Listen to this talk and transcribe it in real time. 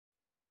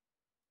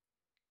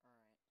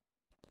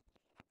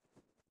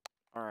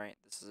Alright,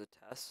 this is a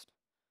test.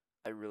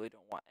 I really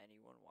don't want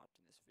anyone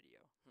watching this video.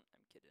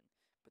 I'm kidding.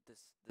 But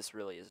this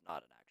really is not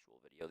an actual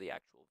video. The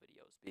actual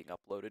video is being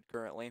uploaded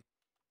currently.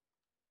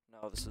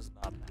 No, this is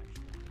not an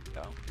actual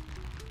video.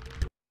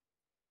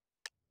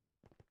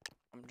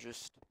 I'm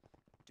just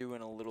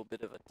doing a little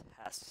bit of a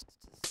test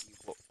to see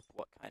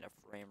what kind of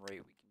frame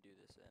rate we can do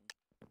this in.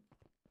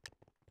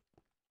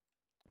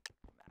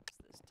 What map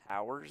is this?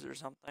 Towers or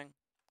something?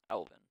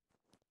 Elven.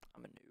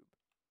 I'm a noob.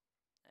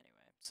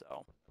 Anyway,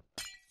 so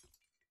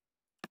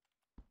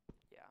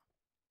yeah.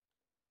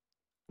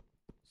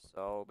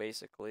 So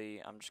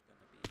basically, I'm just gonna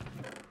be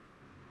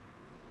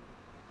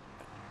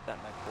that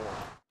my board.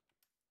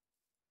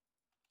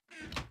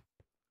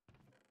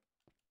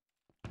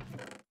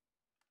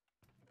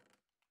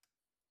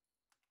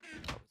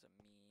 That was a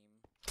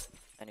meme.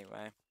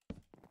 Anyway,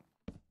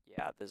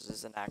 yeah, this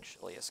isn't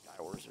actually a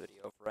Skywars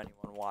video for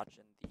anyone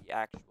watching. The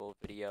actual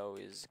video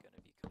is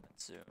gonna be coming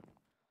soon.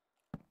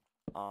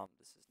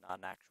 This is not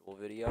an actual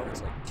video.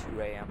 It's like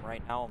 2 a.m.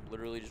 right now. I'm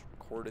literally just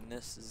recording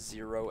this,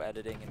 0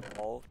 editing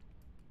involved.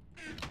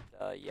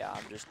 And, yeah,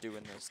 I'm just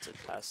doing this to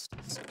test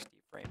 60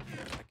 frames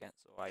per second,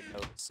 so I know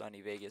that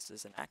Sunny Vegas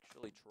isn't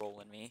actually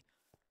trolling me,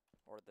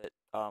 or that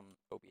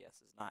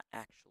OBS is not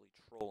actually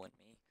trolling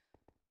me,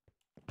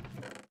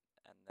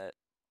 and that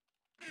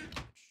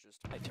it's just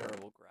my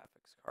terrible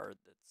graphics card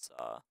that's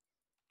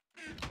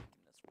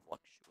making this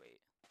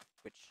fluctuate,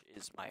 which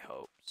is my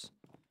hopes,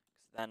 because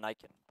then I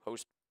can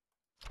post.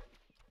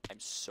 I'm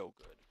so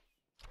good.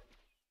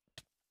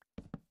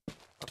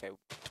 Okay,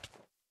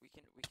 we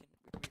can be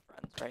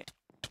friends, right?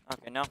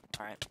 Okay, no?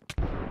 Alright.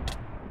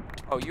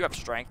 Oh, you have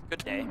strength.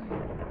 Good day.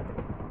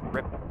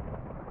 Rip.